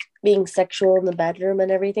like being sexual in the bedroom and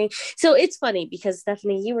everything. So it's funny because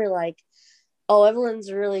Stephanie, you were like, oh,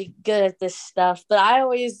 Evelyn's really good at this stuff. But I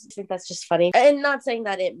always think that's just funny. And not saying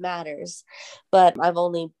that it matters, but I've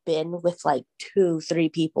only been with like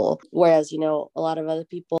 2-3 people. Whereas, you know, a lot of other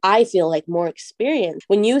people, I feel like more experienced.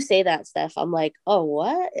 When you say that, Steph, I'm like, oh,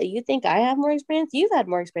 what? You think I have more experience? You've had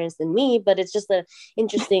more experience than me, but it's just an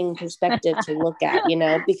interesting perspective to look at, you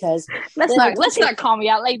know, because let's not call me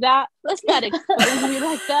out like that. Let's not expose me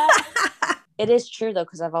like that. It is true though,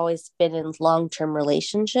 because I've always been in long-term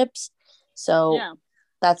relationships. So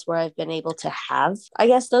that's where I've been able to have, I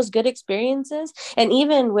guess, those good experiences. And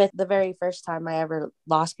even with the very first time I ever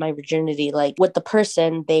lost my virginity, like with the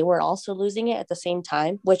person, they were also losing it at the same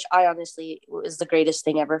time, which I honestly was the greatest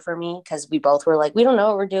thing ever for me because we both were like, we don't know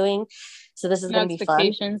what we're doing. So this is going to be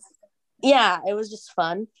fun. Yeah, it was just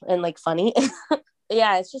fun and like funny.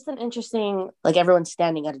 Yeah, it's just an interesting, like everyone's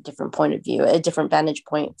standing at a different point of view, a different vantage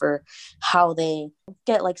point for how they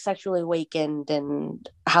get like sexually awakened and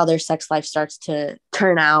how their sex life starts to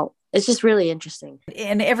turn out. It's just really interesting.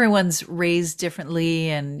 And everyone's raised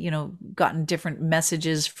differently and, you know, gotten different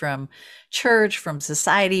messages from church, from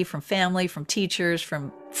society, from family, from teachers,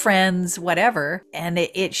 from friends, whatever. And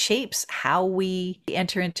it shapes how we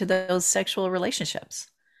enter into those sexual relationships.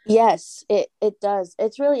 Yes, it does.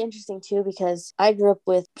 It's really interesting too because I grew up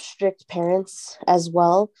with strict parents as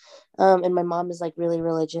well. And my mom is like really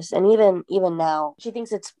religious. And even now, she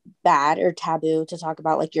thinks it's bad or taboo to talk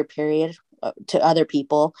about like your period to other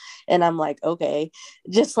people. And I'm like, okay,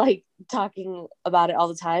 just like talking about it all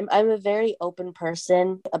the time. I'm a very open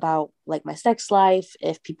person about like my sex life.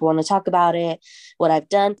 If people want to talk about it, what I've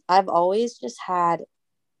done, I've always just had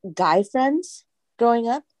guy friends growing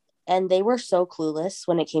up. And they were so clueless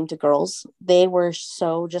when it came to girls. They were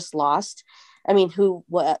so just lost. I mean,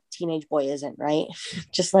 what teenage boy isn't, right?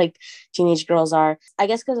 Just like teenage girls are. I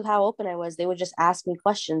guess because of how open I was, they would just ask me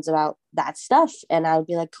questions about that stuff. And I would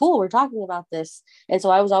be like, cool, we're talking about this. And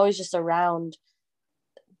so I was always just around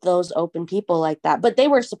those open people like that. But they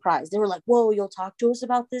were surprised. They were like, whoa, you'll talk to us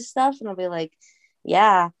about this stuff? And I'll be like,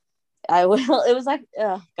 yeah, I will. It was like,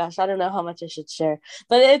 oh, gosh, I don't know how much I should share.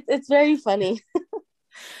 But it's very funny.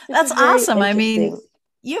 That's awesome. I mean,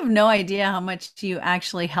 you have no idea how much you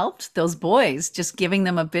actually helped those boys, just giving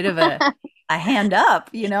them a bit of a hand up,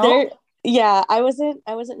 you know? Yeah, I wasn't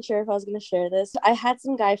sure if I was going to share this. I had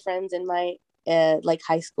some guy friends in my like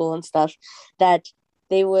high school and stuff that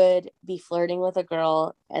they would be flirting with a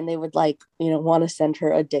girl and they would like, you know, want to send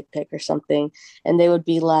her a dick pic or something. And they would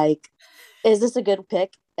be like, is this a good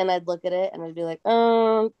pic? And I'd look at it and I'd be like,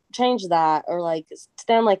 change that, or like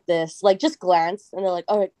stand like this, like just glance. And they're like,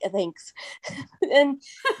 all right, thanks. And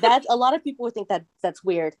that's a lot of people would think that that's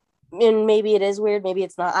weird. And maybe it is weird, maybe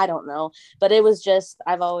it's not, I don't know. But it was just,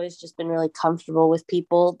 I've always just been really comfortable with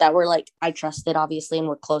people that were like, I trusted obviously and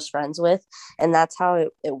were close friends with. And that's how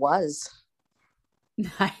it was.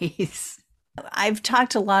 Nice. I've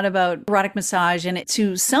talked a lot about erotic massage, and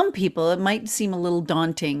to some people, it might seem a little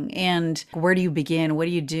daunting. And where do you begin? What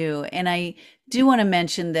do you do? And I do want to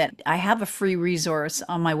mention that I have a free resource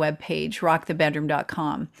on my webpage,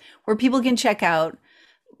 rockthebedroom.com, where people can check out,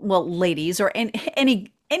 well, ladies or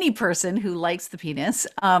any person who likes the penis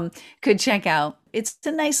could check out. It's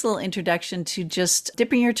a nice little introduction to just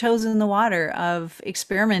dipping your toes in the water of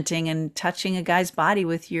experimenting and touching a guy's body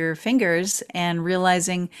with your fingers and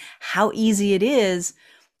realizing how easy it is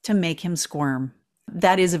to make him squirm.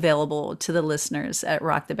 That is available to the listeners at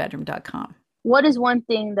rockthebedroom.com. What is one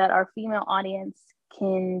thing that our female audience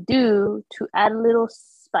can do to add a little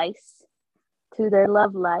spice to their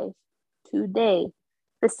love life today.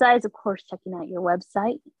 Besides, of course, checking out your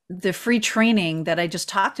website. The free training that I just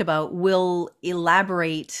talked about will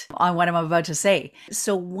elaborate on what I'm about to say.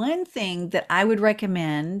 So one thing that I would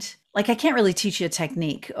recommend, like I can't really teach you a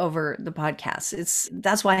technique over the podcast.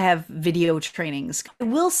 That's why I have video trainings. I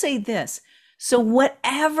will say this. So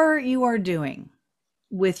whatever you are doing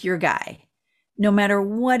with your guy, no matter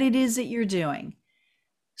what it is that you're doing,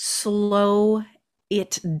 slow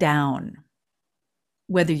it down.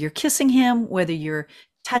 Whether you're kissing him, whether you're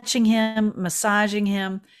touching him, massaging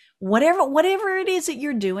him, whatever it is that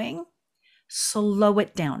you're doing, slow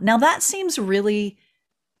it down. Now that seems really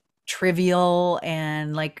trivial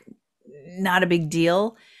and like not a big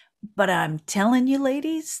deal, but I'm telling you,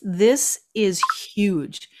 ladies, this is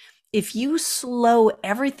huge. If you slow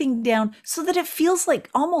everything down so that it feels like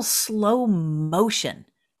almost slow motion,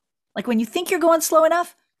 like when you think you're going slow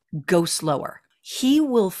enough, go slower. He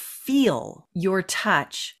will feel your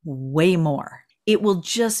touch way more. It will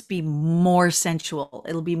just be more sensual.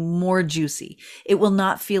 It'll be more juicy. It will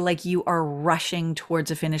not feel like you are rushing towards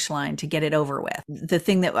a finish line to get it over with. The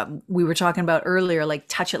thing that we were talking about earlier, like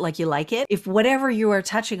touch it like you like it. If whatever you are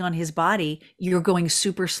touching on his body, you're going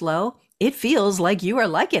super slow, it feels like you are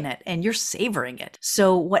liking it and you're savoring it.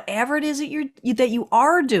 So whatever it is that you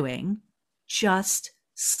are doing, just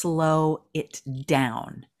slow it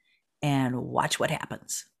down and watch what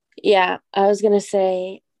happens. Yeah, I was going to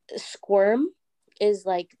say squirm is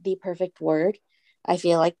like the perfect word. I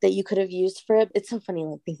feel like that you could have used for it. It's so funny,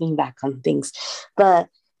 like thinking back on things, but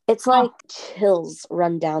it's like chills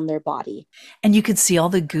run down their body. And you could see all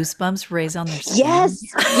the goosebumps raise on their skin. Yes,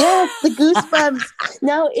 the goosebumps.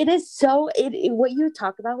 No, it is so, what you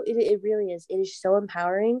talk about, it really is. It is so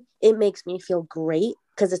empowering. It makes me feel great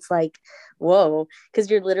because it's like, whoa,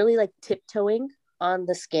 because you're literally like tiptoeing on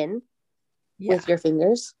the skin with your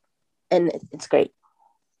fingers. And it's great.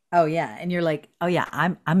 Oh yeah, and you're like, oh yeah,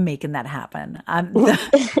 I'm making that happen.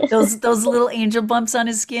 Those little angel bumps on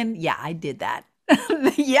his skin. Yeah, I did that.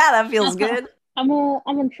 Yeah, that feels good.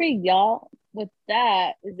 I'm intrigued, y'all. With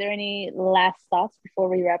that, is there any last thoughts before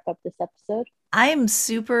we wrap up this episode? I am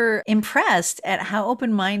super impressed at how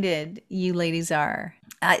open-minded you ladies are.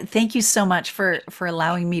 Thank you so much for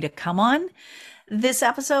allowing me to come on this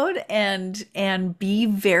episode and be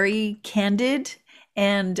very candid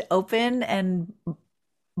and open and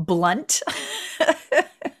blunt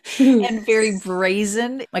and very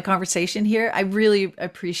brazen. My conversation here, I really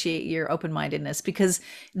appreciate your open-mindedness because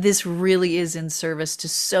this really is in service to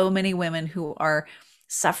so many women who are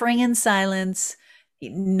suffering in silence,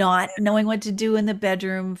 not knowing what to do in the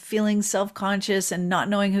bedroom, feeling self-conscious and not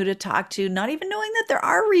knowing who to talk to, not even knowing that there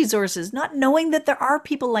are resources, not knowing that there are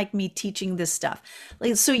people like me teaching this stuff.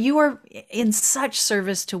 Like, so you are in such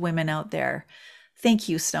service to women out there. Thank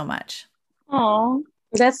you so much. Oh,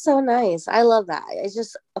 that's so nice. I love that. It's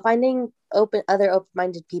just finding other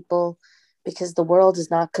open-minded people because the world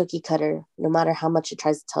is not cookie cutter, no matter how much it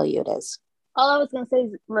tries to tell you it is. All I was going to say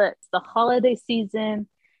is, look, it's the holiday season.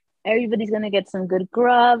 Everybody's going to get some good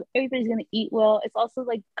grub. Everybody's going to eat well. It's also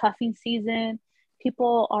like cuffing season.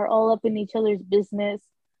 People are all up in each other's business.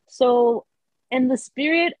 So in the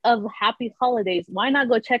spirit of happy holidays, why not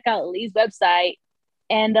go check out Lee's website?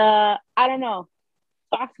 And I don't know,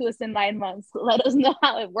 talk to us in 9 months. Let us know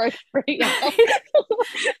how it works for you.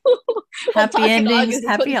 Happy endings,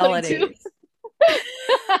 happy holidays.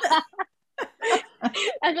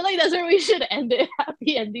 I feel like that's where we should end it.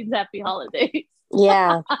 Happy endings, happy holidays.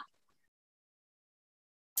 Yeah.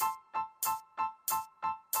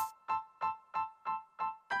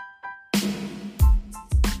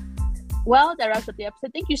 Well, that wraps up the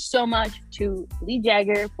episode. Thank you so much to Lee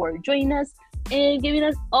Jagger for joining us and giving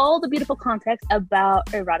us all the beautiful context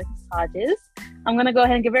about erotic massages. I'm going to go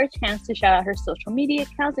ahead and give her a chance to shout out her social media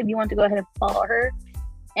accounts if you want to go ahead and follow her.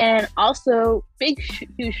 And also,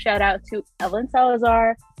 huge shout out to Evelyn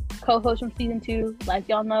Salazar, co-host from season 2. Like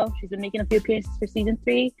y'all know, she's been making a few appearances for season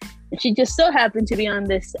 3. And she just so happened to be on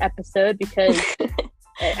this episode because,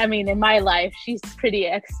 I mean, in my life, she's pretty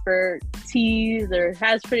expertise or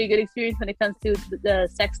has pretty good experience when it comes to the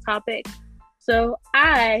sex topic. So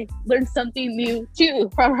I learned something new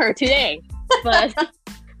too from her today. But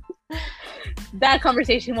that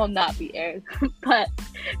conversation will not be aired. But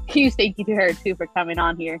huge thank you to her too for coming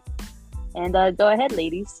on here. And go ahead,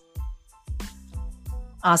 ladies.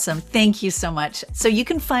 Awesome. Thank you so much. So you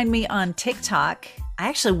can find me on TikTok. I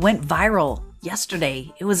actually went viral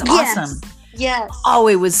yesterday. It was awesome. Yes. Oh,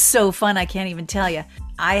 it was so fun. I can't even tell you.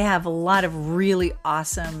 I have a lot of really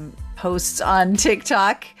awesome posts on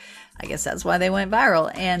TikTok. I guess that's why they went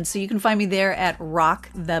viral. And so you can find me there at Rock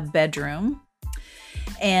the Bedroom.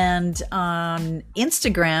 And on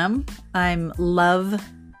Instagram, I'm Love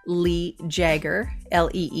Lee Jagger,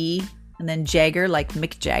 Lee, and then Jagger, like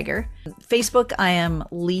Mick Jagger. Facebook, I am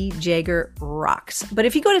Lee Jagger Rocks. But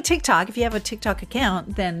if you go to TikTok, if you have a TikTok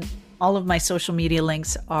account, then all of my social media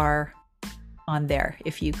links are on there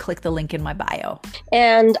if you click the link in my bio.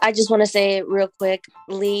 And I just want to say real quick,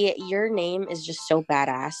 Lee, your name is just so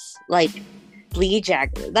badass. Like Lee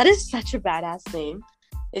Jagger. That is such a badass name.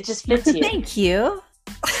 It just fits you. Thank you.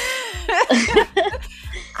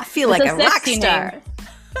 I feel like a rock star.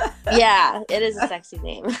 Yeah, it is a sexy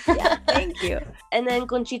name. Yeah, thank you. And then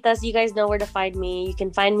Conchitas, you guys know where to find me. You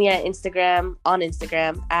can find me on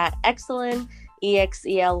Instagram at Exelyn,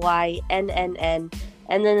 EXELYNNN.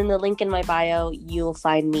 And then in the link in my bio, you'll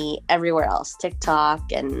find me everywhere else,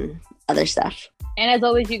 TikTok and other stuff. And as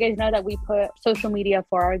always, you guys know that we put social media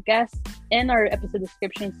for our guests in our episode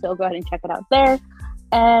description, so go ahead and check it out there.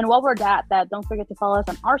 And while we're at that, don't forget to follow us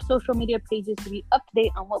on our social media pages to be up to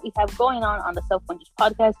date on what we have going on the Self-Conscious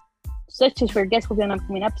podcast, such as for guests will be on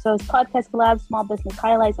upcoming episodes, podcast collabs, small business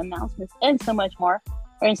highlights, announcements, and so much more.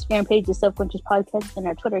 Our Instagram page is Self-Conscious Podcast, and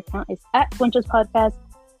our Twitter account is @Conscious Podcast.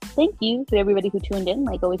 Thank you to everybody who tuned in.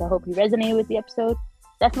 Like always, I hope you resonated with the episode.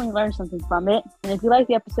 Definitely learned something from it. And if you like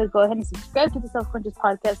the episode, go ahead and subscribe to the Self-Conscious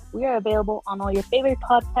Podcast. We are available on all your favorite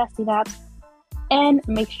podcasting apps. And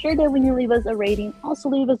make sure that when you leave us a rating, also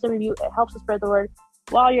leave us a review. It helps us spread the word.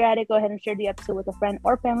 While you're at it, go ahead and share the episode with a friend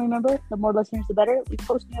or family member. The more listeners, the better. We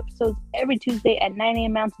post new episodes every Tuesday at 9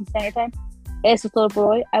 a.m. Mountain Standard Time. Eso es todo por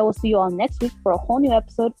hoy. I will see you all next week for a whole new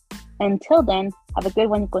episode. Until then, have a good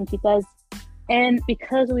one, Conchitas. And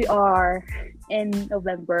because we are in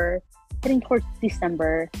November, heading towards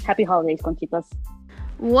December, happy holidays, Conchitas.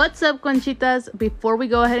 What's up, Conchitas? Before we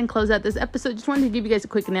go ahead and close out this episode, just wanted to give you guys a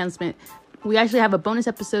quick announcement. We actually have a bonus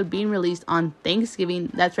episode being released on Thanksgiving.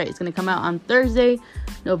 That's right. It's going to come out on Thursday,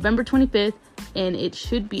 November 25th, and it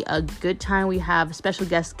should be a good time. We have special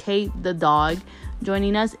guest Kate the dog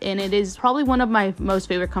joining us, and it is probably one of my most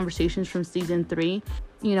favorite conversations from season 3.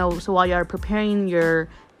 You know, so while you're preparing your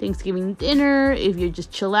Thanksgiving dinner, if you're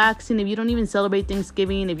just chillaxing, if you don't even celebrate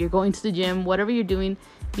Thanksgiving, if you're going to the gym, whatever you're doing,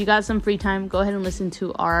 if you got some free time, go ahead and listen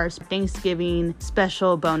to our Thanksgiving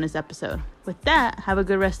special bonus episode. With that, have a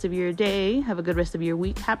good rest of your day, have a good rest of your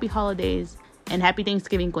week, happy holidays, and happy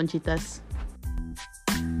Thanksgiving, Conchitas.